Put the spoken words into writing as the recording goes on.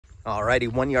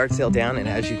Alrighty, one yard sale down, and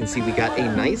as you can see, we got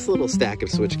a nice little stack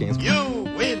of Switch games. You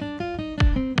win!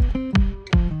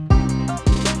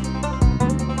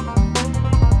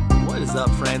 What is up,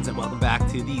 friends, and welcome back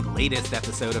to the latest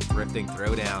episode of Thrifting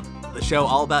Throwdown, the show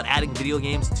all about adding video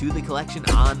games to the collection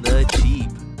on the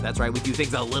cheap. That's right, we do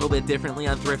things a little bit differently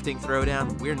on Thrifting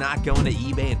Throwdown. We're not going to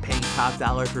eBay and paying top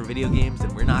dollar for video games,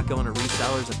 and we're not going to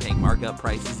resellers and paying markup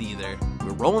prices either.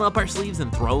 We're rolling up our sleeves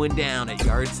and throwing down at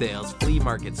yard sales, flea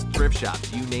markets, thrift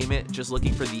shops, you name it, just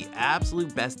looking for the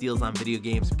absolute best deals on video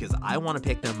games because I want to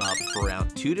pick them up for around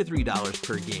 $2 to $3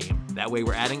 per game. That way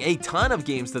we're adding a ton of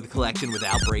games to the collection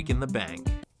without breaking the bank.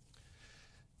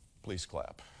 Please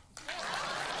clap.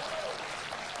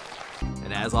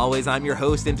 And as always, I'm your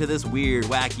host into this weird,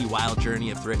 wacky, wild journey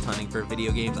of thrift hunting for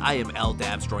video games. I am El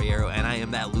Dabstroyero, and I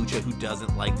am that lucha who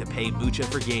doesn't like to pay mucha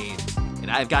for games. And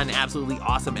I've got an absolutely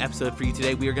awesome episode for you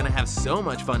today. We are going to have so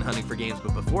much fun hunting for games,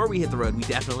 but before we hit the road, we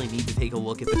definitely need to take a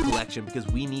look at the collection because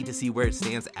we need to see where it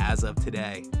stands as of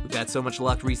today. We've had so much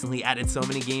luck recently, added so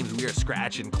many games, we are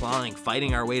scratching, clawing,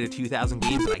 fighting our way to 2,000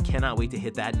 games, and I cannot wait to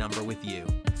hit that number with you.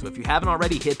 So if you haven't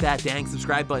already, hit that dang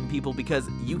subscribe button, people, because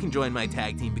you can join my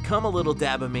tag team, become a little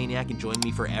Dabba-maniac, and join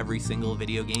me for every single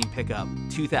video game pickup.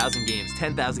 2,000 games,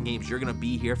 10,000 games, you're going to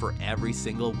be here for every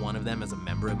single one of them as a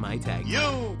member of my tag team.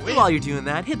 And while you're doing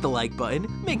that, hit the like button,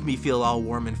 make me feel all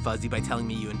warm and fuzzy by telling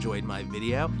me you enjoyed my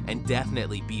video, and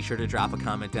definitely be sure to drop a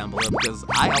comment down below because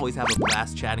I always have a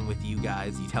blast chatting with you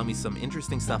guys. You tell me some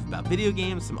interesting stuff about video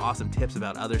games, some awesome tips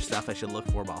about other stuff I should look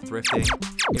for while thrifting.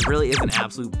 It really is an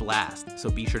absolute blast, so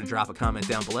be sure to drop a comment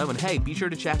down below, and hey, be sure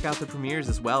to check out the premieres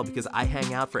as well because I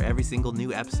hang out for every single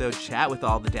new episode, chat with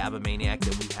all the Dabba-maniacs,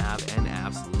 and we have an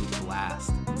absolute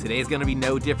blast. Today's gonna be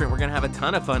no different. We're gonna have a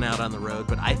ton of fun out on the road,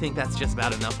 but I think that's just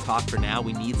about enough talk for now.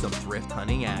 We need some thrift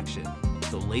hunting action.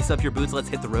 So lace up your boots, let's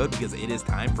hit the road because it is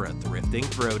time for a Thrifting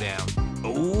Throwdown.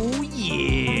 Oh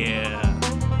yeah!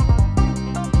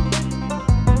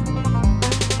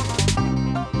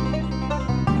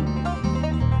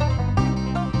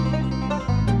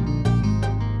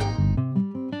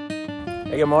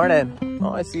 Hey, good morning.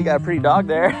 Oh, I see you got a pretty dog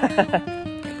there. You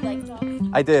like dogs?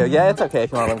 I do. Yeah, it's okay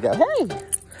if you want to let him go. Hey!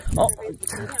 Oh.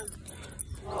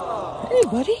 Hey,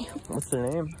 buddy. What's their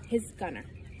name? His Gunner.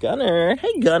 Gunner.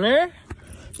 Hey, Gunner.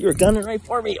 You were gunning right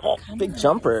for me. Oh, big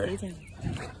jumper.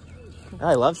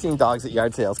 I love seeing dogs at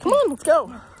yard sales. Come on, let's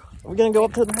go. We're going to go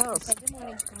up to the house.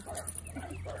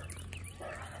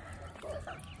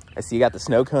 I see you got the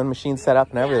snow cone machine set up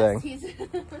and everything.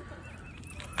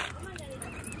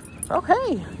 Oh,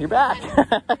 hey, you're back.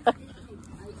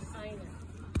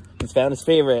 He's found his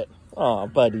favorite. Oh,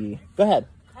 buddy. Go ahead.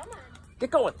 Come on. Get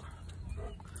going.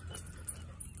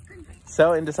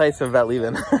 So indecisive about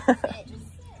leaving.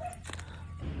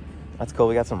 That's cool.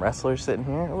 We got some wrestlers sitting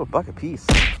here. Oh, $1 a piece.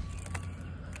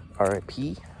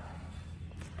 R.I.P.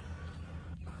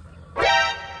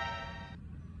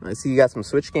 I see you got some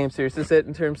Switch games here. Is this it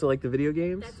in terms of like the video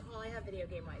games? That's all I have video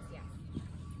game-wise, yeah.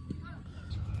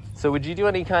 So would you do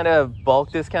any kind of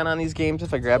bulk discount on these games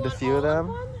if I grabbed a few of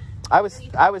them? I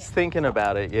was thinking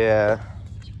about it, yeah.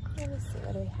 Let me see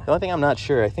what I have. The only thing I'm not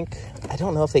sure, I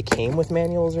don't know if they came with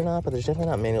manuals or not, but there's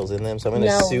definitely not manuals in them, so I'm going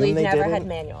to assume they didn't. No, we've never had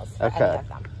manuals for any of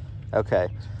them. Okay.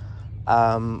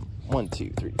 1, 2,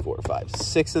 3, 4, 5,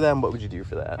 6 of them. What would you do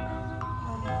for that?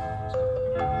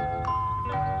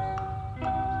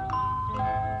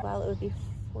 Well, it would be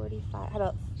 45. How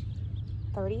about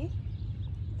 30?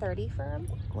 30 for them?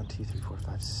 1, 2, 3, 4,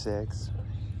 5, 6.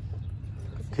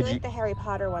 I feel like the Harry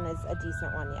Potter one is a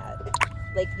decent one yet.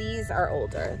 Like, these are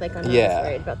older. Like, I'm not Yeah.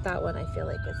 worried, but that one I feel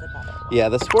like is a better one. Yeah,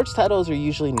 the sports titles are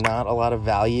usually not a lot of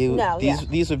value. No,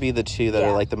 These would be the two that Yeah.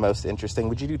 are like the most interesting.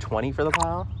 Would you do 20 for the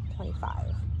pile?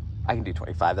 25. I can do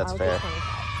 25. That's I'll fair. do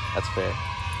 25. That's fair.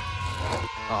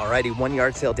 Alrighty, one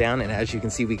yard sale down, and as you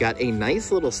can see, we got a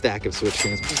nice little stack of Switch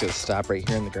games. I'm just gonna stop right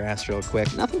here in the grass real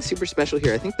quick. Nothing super special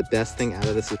here. I think the best thing out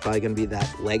of this is probably gonna be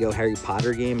that Lego Harry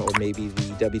Potter game, or maybe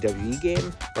the WWE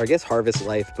game, or I guess Harvest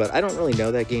Life, but I don't really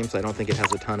know that game, so I don't think it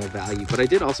has a ton of value. But I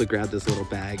did also grab this little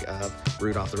bag of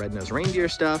Rudolph the Red-Nosed Reindeer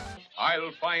stuff.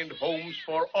 I'll find homes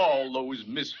for all those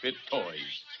misfit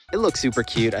toys. It looks super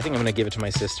cute. I think I'm gonna give it to my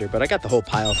sister, but I got the whole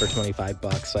pile for 25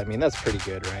 bucks. So I mean, that's pretty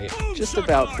good, right? Just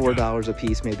about $4 a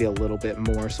piece, maybe a little bit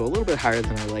more. So a little bit higher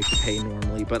than I like to pay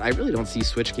normally, but I really don't see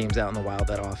Switch games out in the wild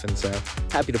that often. So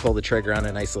happy to pull the trigger on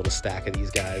a nice little stack of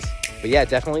these guys. But yeah,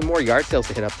 definitely more yard sales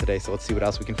to hit up today. So let's see what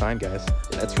else we can find, guys.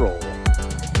 Let's roll.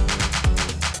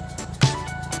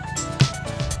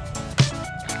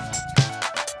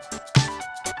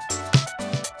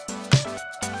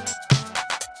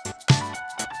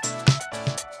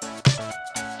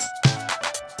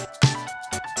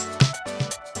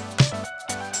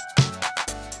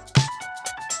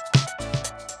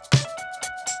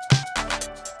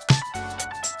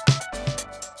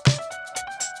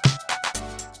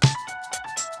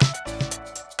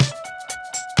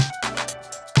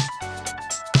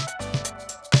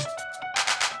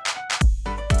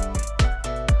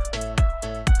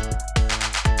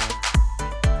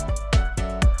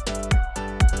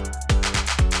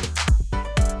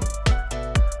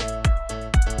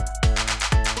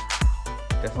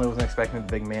 Definitely wasn't expecting the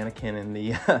big mannequin in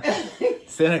the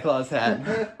Santa Claus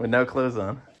hat with no clothes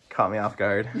on. Caught me off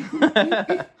guard.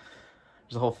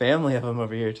 There's a whole family of them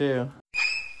over here too.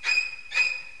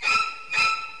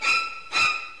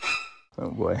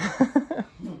 Oh boy.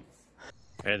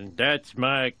 And that's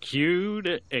my cue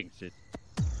to exit.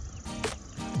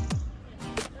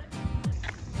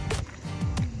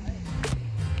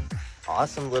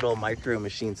 Awesome little micro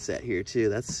machine set here too.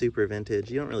 That's super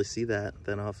vintage. You don't really see that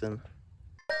often.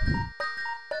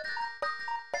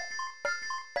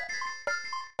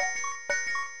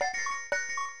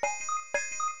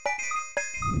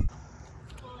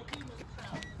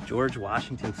 George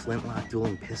Washington flintlock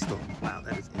dueling pistol. Wow,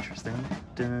 that is interesting.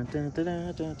 Dun, dun, dun,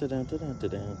 dun, dun, dun, dun, dun,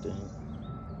 dun, dun.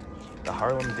 The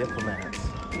Harlem Diplomats.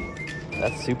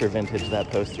 That's super vintage, that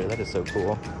poster. That is so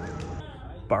cool.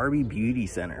 Barbie Beauty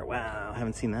Center. Wow,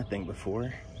 haven't seen that thing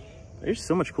before. There's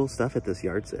so much cool stuff at this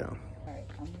yard sale.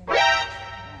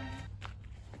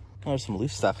 There's some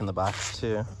loose stuff in the box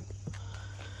too.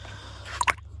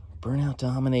 Burnout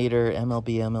Dominator,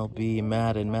 MLB,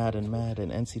 Madden,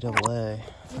 NCAA.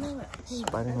 You know what?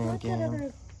 Spider-Man game. That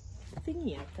other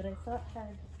thingy up that I thought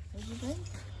had. Was it nice?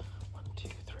 1, 2,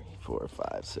 3, 4,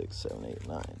 5, 6, 7, 8,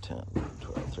 9, 10,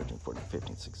 12, 13, 14,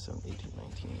 15, 16, 17, 18,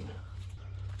 19.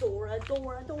 Dora.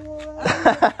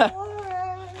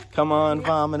 Come on,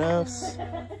 Vamonos.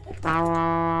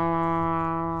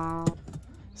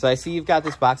 So I see you've got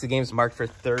this box of games marked for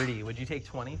 30. Would you take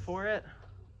 20 for it?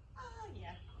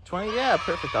 Yeah. 20? Yeah,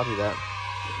 perfect. I'll do that.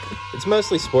 It's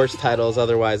mostly sports titles.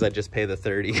 Otherwise, I'd just pay the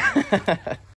 30.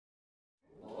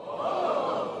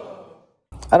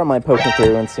 I don't mind poking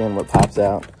through and seeing what pops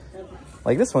out.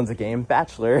 Like this one's a game,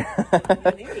 Bachelor.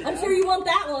 I'm sure you want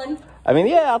that one. I mean,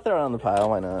 yeah, I'll throw it on the pile.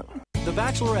 Why not? The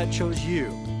Bachelorette chose you,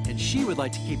 and she would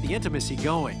like to keep the intimacy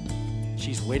going.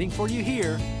 She's waiting for you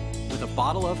here with a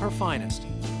bottle of her finest.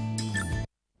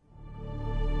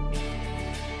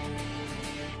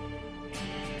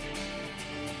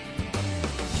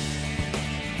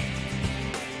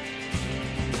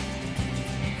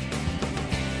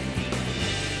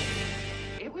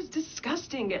 It was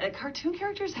disgusting. Cartoon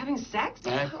characters having sex?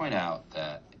 And I point out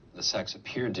that the sex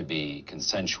appeared to be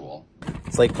consensual.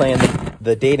 It's like playing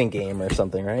the dating game or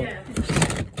something, right? Yeah.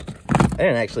 I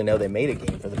didn't actually know they made a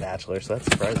game for The Bachelor, so that's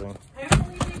surprising.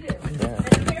 Apparently they do. Yeah.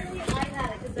 And apparently I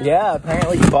had it. Yeah,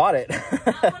 apparently you bought it.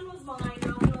 That one was mine,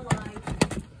 not gonna lie.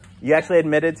 You actually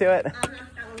admitted to it? That one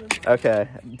was Okay.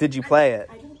 Did you play it?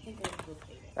 I don't think I ever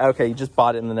played it. Okay, you just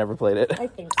bought it and then never played it. I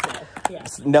think so, yeah.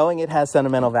 Knowing it has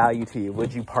sentimental value to you,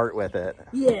 would you part with it?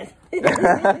 Yeah.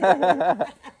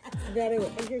 That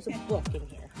and here's a book in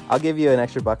here. I'll give you an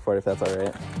extra $1 for it if that's all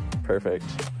right. Perfect.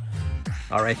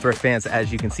 All right, thrift fans,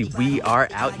 as you can see, we are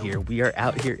out here. We are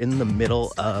out here in the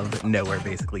middle of nowhere,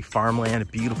 basically.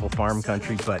 Farmland, beautiful farm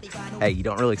country, but hey, you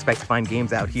don't really expect to find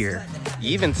games out here.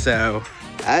 Even so,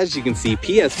 as you can see,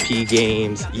 PSP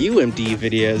games, UMD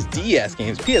videos, DS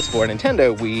games, PS4,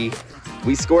 Nintendo Wii.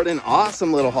 We scored an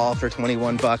awesome little haul for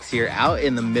 21 bucks here out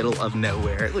in the middle of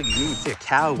nowhere. Look, you can even see a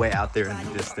cow way out there in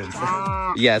the distance.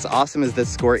 Yeah, as awesome as this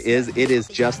score is, it is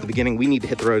just the beginning. We need to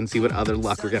hit the road and see what other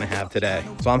luck we're gonna have today.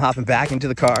 So I'm hopping back into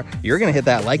the car. You're gonna hit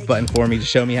that like button for me to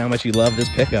show me how much you love this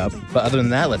pickup. But other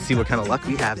than that, let's see what kind of luck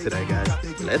we have today,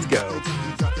 guys. Let's go.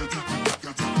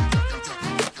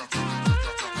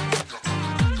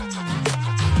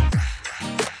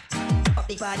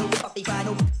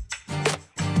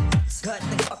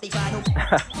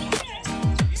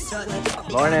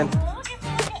 Morning.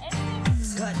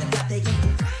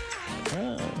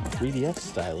 3DX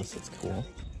stylus, that's cool.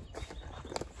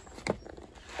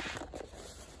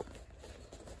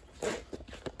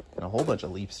 And a whole bunch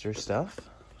of Leapster stuff.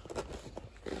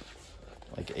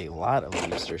 Like a lot of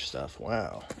Leapster stuff,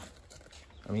 wow.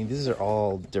 I mean, these are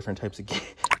all different types of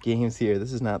games here.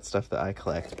 This is not stuff that I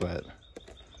collect, but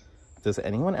does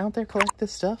anyone out there collect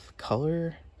this stuff?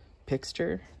 Color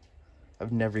Pixter?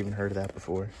 I've never even heard of that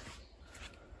before.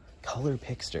 Color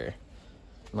Pixter.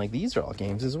 And like, these are all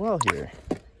games as well here.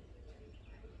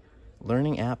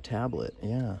 Learning app tablet,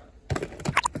 yeah.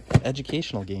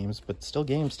 Educational games, but still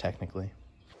games technically.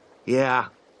 Yeah,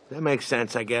 that makes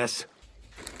sense, I guess.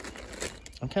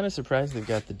 I'm kind of surprised they've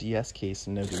got the DS case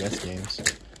and no DS games.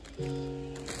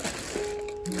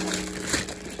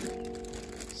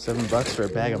 $7 for a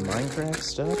bag of Minecraft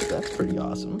stuff? That's pretty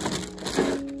awesome.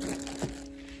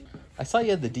 I saw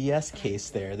you had the DS case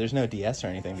there. There's no DS or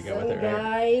anything to go with it, right?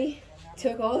 Guy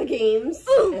took all the games,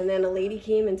 and then a lady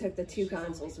came and took the 2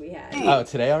 consoles we had. Oh,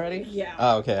 today already? Yeah.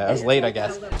 Oh, okay. I was late, I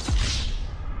guess.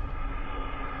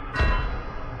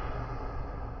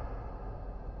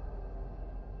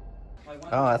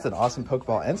 Oh, that's an awesome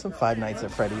Pokeball and some Five Nights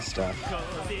at Freddy's stuff.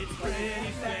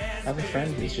 I have a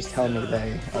friend who's just telling me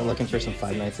they are looking for some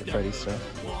Five Nights at Freddy's stuff.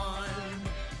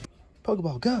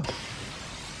 Pokeball, go!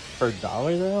 For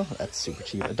 $1 though? That's super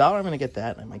cheap. $1, I'm gonna get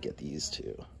that, and I might get these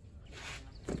too.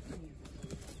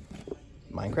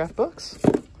 Minecraft books?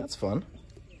 That's fun.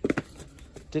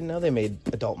 Didn't know they made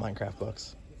adult Minecraft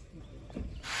books.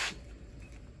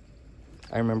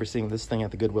 I remember seeing this thing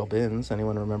at the Goodwill bins.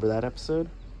 Anyone remember that episode?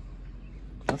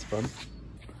 That's fun.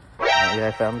 Oh yeah,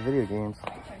 I found the video games.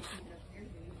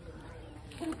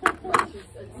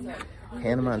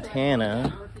 Hannah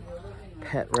Montana,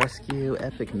 Pet Rescue,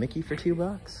 Epic Mickey for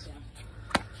 $2.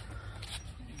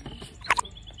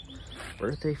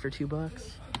 Birthday for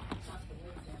 $2.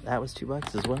 That was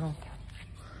 $2 as well.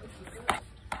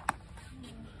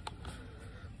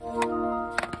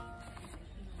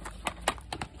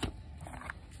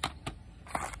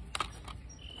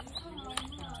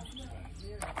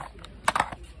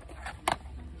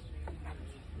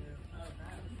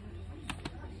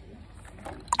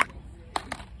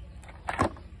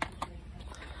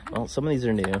 Well, some of these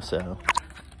are new, so.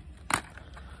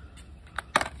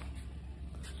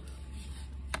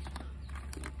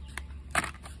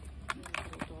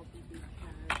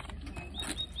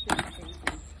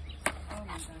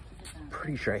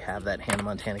 Pretty sure I have that Hannah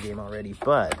Montana game already,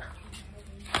 but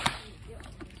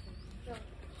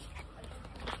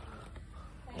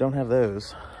don't have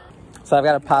those. So I've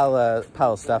got a pile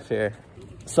of stuff here.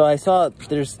 So I saw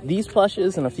there's these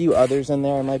plushes and a few others in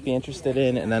there I might be interested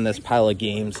in, and then this pile of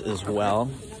games as well.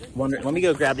 Let me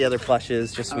go grab the other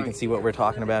plushes just so we can see what we're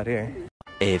talking about here.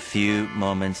 A few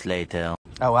moments later.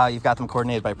 Oh wow, you've got them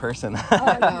coordinated by person.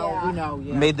 Oh, no, we know,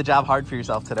 yeah. Made the job hard for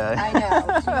yourself today. I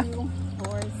know. 2,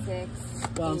 4, 6.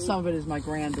 Well, some of it is my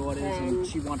granddaughter's, and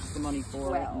she wants the money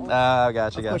for it. Oh,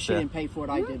 gotcha, Of course, she didn't pay for it.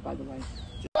 I did, by the way.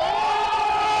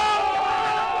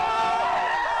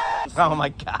 Oh my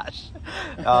gosh.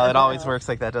 Oh, it always works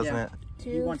like that, doesn't it?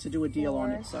 He wants to do a deal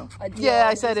on it, so. Yeah,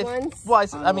 I said if, well,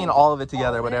 I mean all of it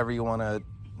together, whatever you want to,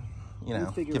 you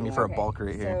know, give me for a bulk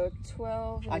rate here. So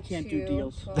 12 I can't do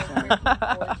deals.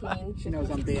 12, 14, She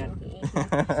knows I'm bad.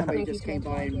 Somebody just came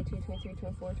by and 23,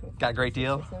 24, 25, got a great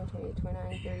deal. 27, 28,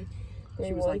 29, 30,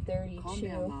 she was like, 32, calm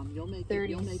down, Mom. You'll make it. 33.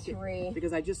 You'll make it.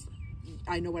 Because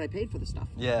I know what I paid for the stuff.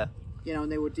 Yeah. You know,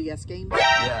 and they were DS games.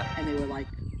 Yeah. And they were like.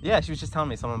 Yeah, she was just telling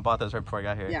me someone bought those right before I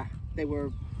got here. Yeah, they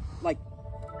were like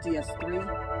DS3.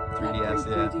 3DS,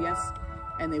 yeah. 3DS.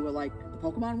 And they were like the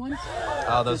Pokemon ones.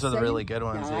 Oh, those are the really good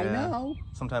ones, yeah. I know.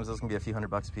 Sometimes those can be a few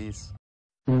 $100 a piece.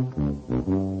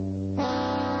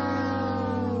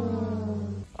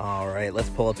 All right, let's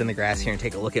pull up in the grass here and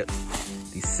take a look at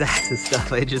these sacks of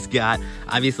stuff I just got.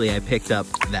 Obviously, I picked up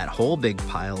that whole big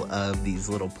pile of these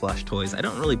little plush toys. I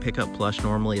don't really pick up plush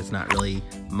normally. It's not really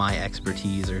my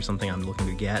expertise or something I'm looking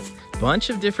to get. Bunch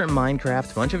of different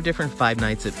Minecraft, bunch of different Five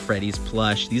Nights at Freddy's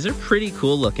plush. These are pretty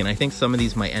cool looking. I think some of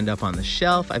these might end up on the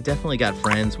shelf. I've definitely got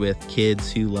friends with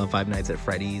kids who love Five Nights at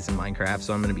Freddy's and Minecraft,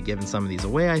 so I'm gonna be giving some of these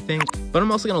away, I think. But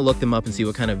I'm also gonna look them up and see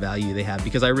what kind of value they have,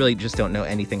 because I really just don't know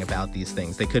anything about these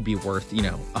things. They could be worth, you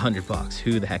know, $100.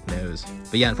 Who the heck knows?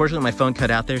 But yeah, unfortunately my phone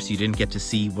cut out there, so you didn't get to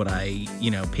see what I,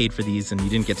 you know, paid for these, and you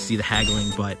didn't get to see the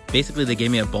haggling, but basically they gave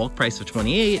me a bulk price of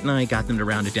 $28 and I got them to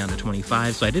round it down to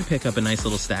 $25. So I did pick up a nice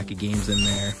little stack of games in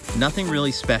there. Nothing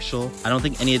really special. I don't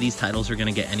think any of these titles are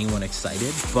gonna get anyone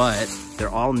excited, but they're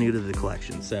all new to the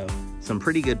collection. So some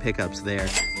pretty good pickups there.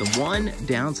 The one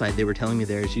downside they were telling me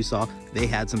there, as you saw, they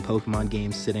had some Pokemon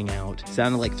games sitting out.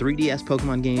 Sounded like 3DS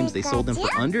Pokemon games. They sold them for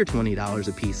under $20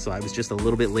 a piece, so I was just a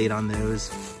little bit late on those.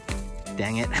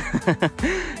 Dang it.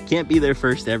 Can't be there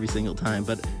first every single time,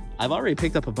 but I've already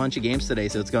picked up a bunch of games today,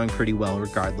 so it's going pretty well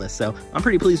regardless. So I'm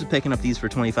pretty pleased with picking up these for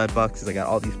 $25 because I got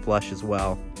all these plush as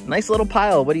well. Nice little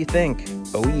pile. What do you think?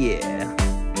 Oh yeah.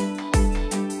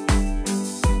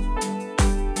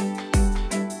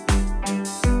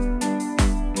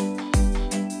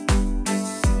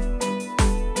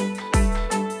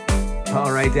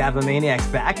 All right,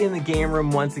 Dabomaniacs, back in the game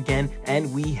room once again,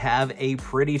 and we have a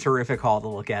pretty terrific haul to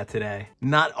look at today.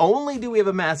 Not only do we have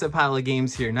a massive pile of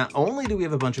games here, not only do we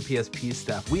have a bunch of PSP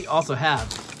stuff, we also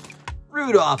have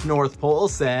Rudolph North Pole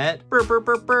set,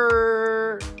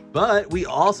 but we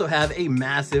also have a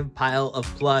massive pile of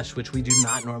plush, which we do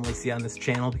not normally see on this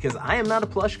channel because I am not a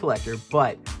plush collector,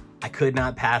 but I could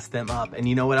not pass them up. And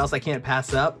you know what else I can't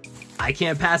pass up? I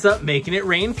can't pass up making it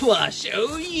rain plush.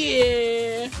 Oh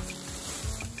yeah.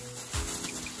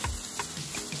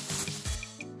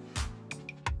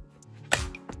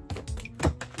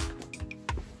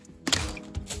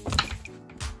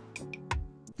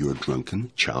 You're a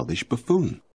drunken, childish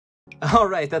buffoon. All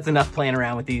right, that's enough playing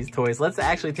around with these toys. Let's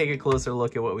actually take a closer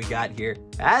look at what we got here.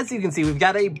 As you can see, we've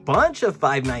got a bunch of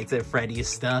Five Nights at Freddy's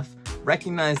stuff.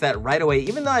 Recognize that right away,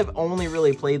 even though I've only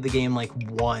really played the game like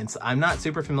once. I'm not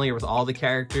super familiar with all the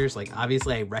characters. Like,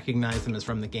 obviously I recognize them as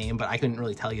from the game, but I couldn't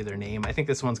really tell you their name. I think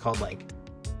this one's called like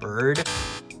Bird.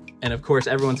 And of course,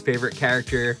 everyone's favorite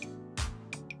character,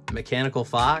 Mechanical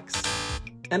Fox.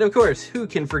 And of course, who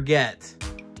can forget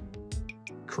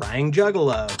Crying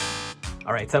Juggalo?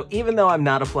 All right, so even though I'm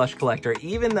not a plush collector,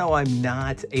 even though I'm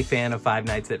not a fan of Five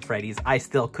Nights at Freddy's, I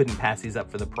still couldn't pass these up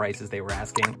for the prices they were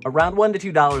asking. Around $1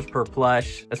 to $2 per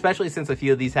plush, especially since a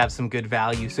few of these have some good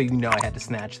value, so you know I had to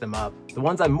snatch them up. The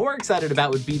ones I'm more excited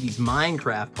about would be these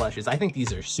Minecraft plushes. I think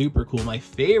these are super cool. My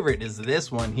favorite is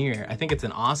this one here. I think it's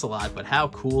an ocelot, but how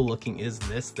cool looking is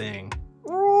this thing?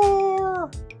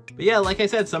 But yeah, like I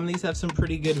said, some of these have some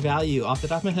pretty good value. Off the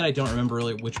top of my head, I don't remember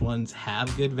really which ones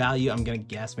have good value. I'm gonna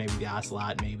guess maybe the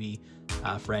Ocelot, maybe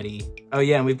Freddy. Oh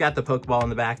yeah, and we've got the Pokeball in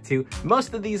the back too.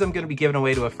 Most of these I'm gonna be giving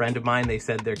away to a friend of mine. They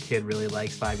said their kid really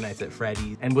likes Five Nights at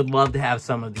Freddy's and would love to have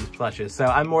some of these plushes. So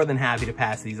I'm more than happy to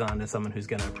pass these on to someone who's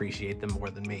gonna appreciate them more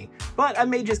than me. But I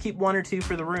may just keep 1 or 2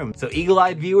 for the room. So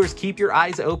eagle-eyed viewers, keep your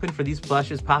eyes open for these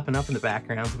plushes popping up in the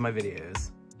backgrounds of my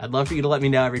videos. I'd love for you to let me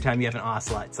know every time you have an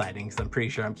Ocelot sighting, because I'm pretty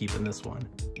sure I'm keeping this one.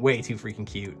 Way too freaking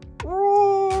cute.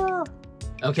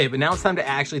 Okay, but now it's time to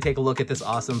actually take a look at this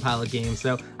awesome pile of games.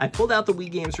 So I pulled out the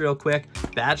Wii games real quick.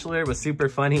 Bachelor was super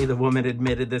funny. The woman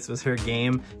admitted this was her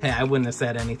game. Hey, I wouldn't have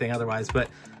said anything otherwise, but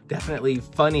definitely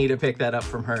funny to pick that up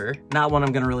from her. Not one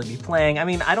I'm gonna really be playing. I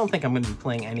mean, I don't think I'm gonna be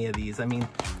playing any of these. I mean,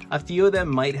 a few of them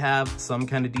might have some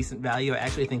kind of decent value. I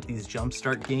actually think these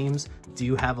Jumpstart games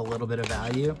do have a little bit of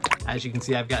value. As you can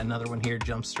see, I've got another one here,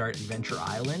 Jumpstart Adventure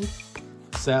Island.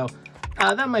 So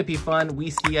that might be fun. We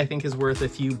See, I think, is worth a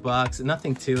few bucks.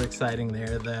 Nothing too exciting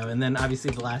there, though. And then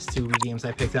obviously the last 2 Wii games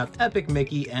I picked up, Epic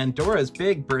Mickey and Dora's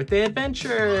Big Birthday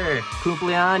Adventure.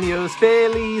 Cumpleaños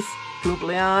feliz.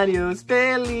 Cumpleaños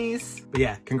feliz. But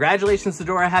yeah, congratulations to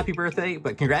Dora, happy birthday,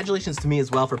 but congratulations to me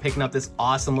as well for picking up this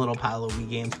awesome little pile of Wii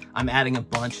games. I'm adding a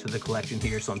bunch to the collection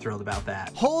here, so I'm thrilled about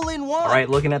that. Hole in one! All right,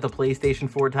 looking at the PlayStation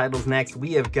 4 titles next,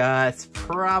 we have got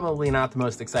probably not the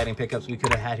most exciting pickups we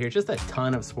could have had here, just a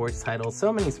ton of sports titles.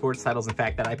 So many sports titles, in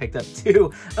fact, that I picked up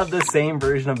 2 of the same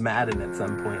version of Madden at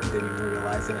some point and didn't even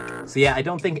realize it. So yeah, I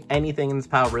don't think anything in this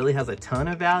pile really has a ton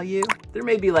of value. There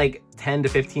may be like $10 to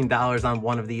 $15 on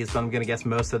one of these, but I'm gonna guess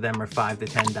most of them are $5 to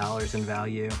 $10 in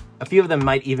value. A few of them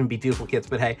might even be duplicates,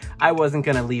 but hey, I wasn't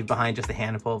gonna leave behind just a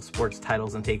handful of sports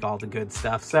titles and take all the good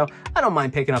stuff, so I don't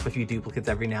mind picking up a few duplicates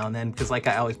every now and then, because like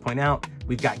I always point out,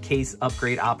 we've got case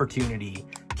upgrade opportunity.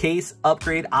 Case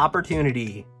upgrade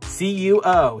opportunity.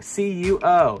 CUO,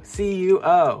 CUO,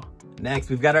 CUO. Next,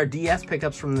 we've got our DS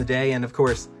pickups from the day, and of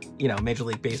course, you know, Major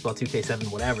League Baseball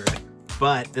 2K7, whatever.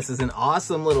 But this is an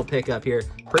awesome little pickup here.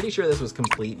 Pretty sure this was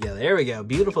complete. Yeah, there we go.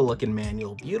 Beautiful looking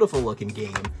manual, beautiful looking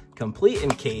game, complete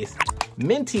in case,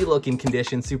 minty looking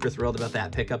condition. Super thrilled about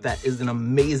that pickup. That is an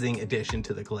amazing addition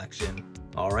to the collection.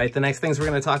 All right, the next things we're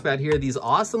gonna talk about here, these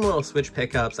awesome little Switch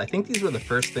pickups. I think these were the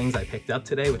first things I picked up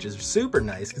today, which is super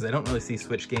nice because I don't really see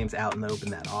Switch games out in the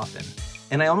open that often.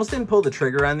 And I almost didn't pull the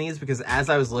trigger on these because as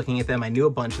I was looking at them, I knew a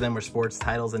bunch of them were sports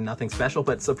titles and nothing special,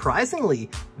 but surprisingly,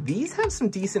 these have some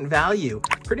decent value.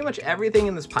 Pretty much everything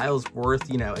in this pile is worth,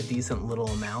 you know, a decent little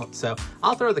amount. So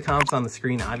I'll throw the comps on the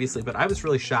screen, obviously, but I was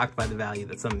really shocked by the value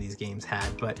that some of these games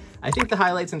had. But I think the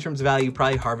highlights in terms of value,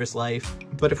 probably Harvest Life.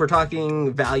 But if we're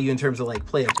talking value in terms of like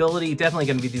playability, definitely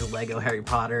gonna be these Lego Harry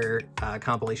Potter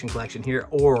compilation collection here,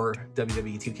 or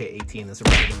WWE 2K18. Those are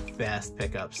probably the best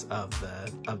pickups of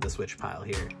the Switch pile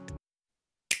here.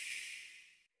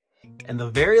 And the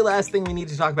very last thing we need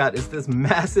to talk about is this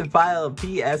massive pile of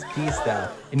PSP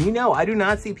stuff. And you know, I do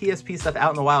not see PSP stuff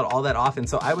out in the wild all that often,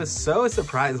 so I was so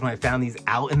surprised when I found these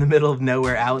out in the middle of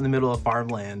nowhere, out in the middle of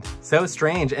farmland. So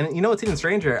strange. And you know what's even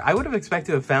stranger? I would have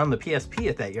expected to have found the PSP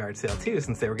at that yard sale too,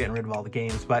 since they were getting rid of all the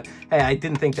games, but hey, I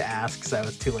didn't think to ask, so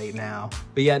it's too late now.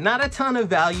 But yeah, not a ton of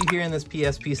value here in this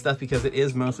PSP stuff because it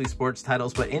is mostly sports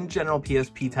titles, but in general,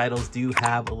 PSP titles do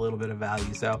have a little bit of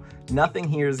value. So nothing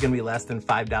here is gonna be less than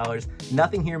 $5.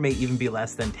 Nothing here may even be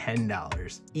less than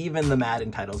 $10. Even the Madden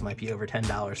titles might be over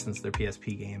 $10 since they're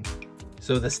PSP games.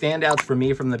 So the standouts for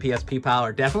me from the PSP pile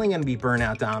are definitely going to be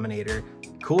Burnout Dominator.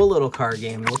 Cool little car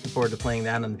game. Looking forward to playing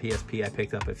that on the PSP I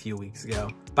picked up a few weeks ago.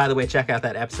 By the way, check out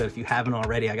that episode if you haven't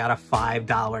already. I got a $5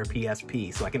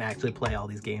 PSP, so I can actually play all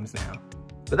these games now.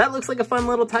 But that looks like a fun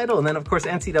little title. And then of course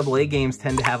NCAA games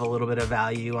tend to have a little bit of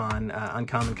value on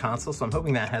Uncommon Console, so I'm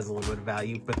hoping that has a little bit of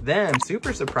value. But then,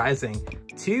 super surprising,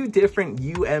 2 different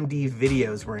UMD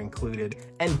videos were included,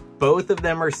 and both of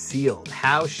them are sealed.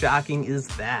 How shocking is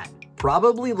that?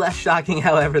 Probably less shocking,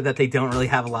 however, that they don't really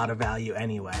have a lot of value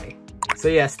anyway. So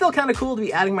yeah, still kind of cool to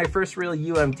be adding my first real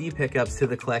UMD pickups to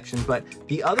the collection, but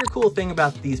the other cool thing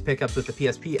about these pickups with the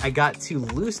PSP, I got 2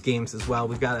 loose games as well.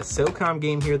 We've got a SOCOM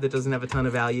game here that doesn't have a ton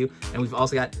of value, and we've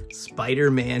also got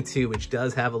Spider-Man 2, which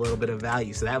does have a little bit of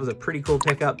value, so that was a pretty cool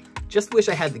pickup. Just wish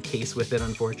I had the case with it,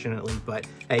 unfortunately, but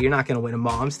hey, you're not going to win them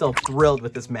all. I'm still thrilled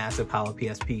with this massive pile of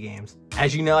PSP games.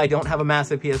 As you know, I don't have a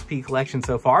massive PSP collection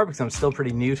so far because I'm still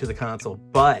pretty new to the console,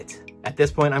 but at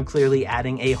this point, I'm clearly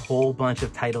adding a whole bunch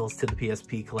of titles to the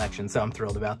PSP collection, so I'm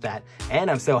thrilled about that. And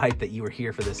I'm so hyped that you were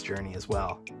here for this journey as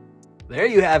well. There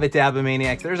you have it,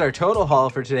 Dabomaniacs. There's our total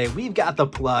haul for today. We've got the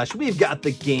plush, we've got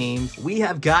the games, we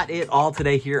have got it all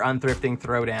today here on Thrifting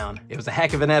Throwdown. It was a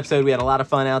heck of an episode. We had a lot of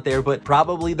fun out there, but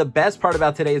probably the best part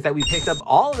about today is that we picked up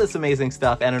all of this amazing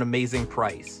stuff at an amazing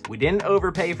price. We didn't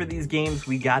overpay for these games.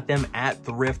 We got them at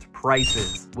thrift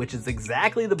prices, which is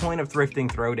exactly the point of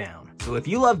Thrifting Throwdown. So if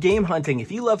you love game hunting,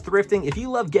 if you love thrifting, if you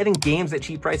love getting games at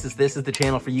cheap prices, this is the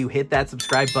channel for you. Hit that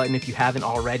subscribe button if you haven't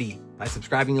already. By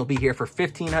subscribing, you'll be here for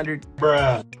 1,500.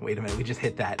 Wait a minute, we just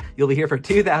hit that. You'll be here for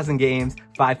 2,000 games,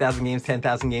 5,000 games,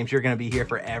 10,000 games. You're gonna be here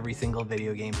for every single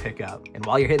video game pickup. And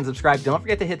while you're hitting subscribe, don't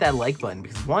forget to hit that like button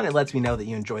because 1, it lets me know that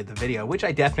you enjoyed the video, which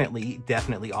I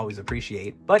definitely always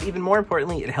appreciate. But even more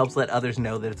importantly, it helps let others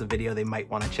know that it's a video they might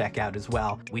wanna check out as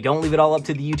well. We don't leave it all up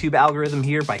to the YouTube algorithm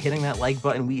here. By hitting that like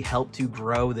button, we help to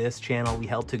grow this channel. We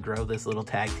help to grow this little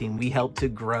tag team. We help to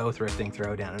grow Thrifting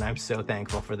Throwdown. And I'm so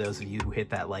thankful for those of you who hit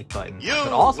that like button.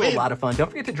 But also a lot of fun. Don't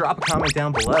forget to drop a comment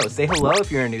down below. Say hello if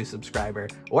you're a new subscriber,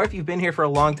 or if you've been here for a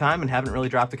long time and haven't really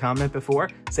dropped a comment before,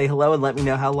 say hello and let me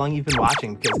know how long you've been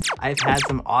watching, because I've had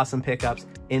some awesome pickups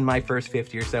in my first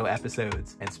 50 or so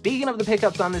episodes. And speaking of the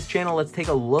pickups on this channel, let's take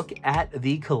a look at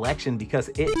the collection, because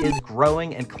it is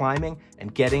growing and climbing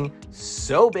and getting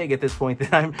so big at this point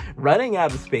that I'm running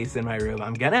out of space in my room.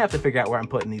 I'm gonna have to figure out where I'm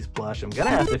putting these plush. I'm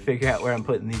gonna have to figure out where I'm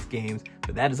putting these games,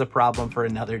 but that is a problem for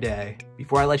another day.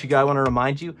 Before I let you go, I want to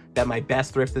remind you that my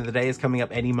best thrift of the day is coming up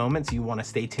any moment, so you want to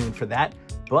stay tuned for that.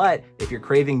 But if you're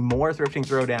craving more Thrifting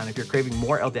Throwdown, if you're craving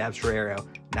more LDabsTroyero,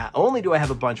 not only do I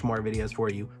have a bunch more videos for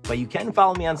you, but you can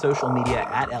follow me on social media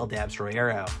at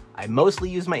LDabsTroyero. I mostly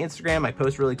use my Instagram. I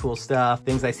post really cool stuff,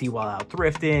 things I see while out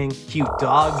thrifting, cute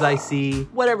dogs I see,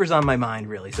 whatever's on my mind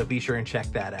really, so be sure and check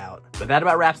that out. But that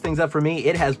about wraps things up for me.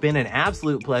 It has been an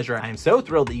absolute pleasure. I am so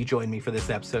thrilled that you joined me for this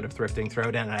episode of Thrifting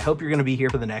Throwdown, and I hope you're going to be here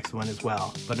for the next one as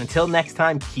well. But until next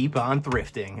time, keep on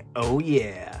thrifting. Oh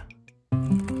yeah.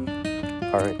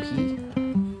 R.I.P.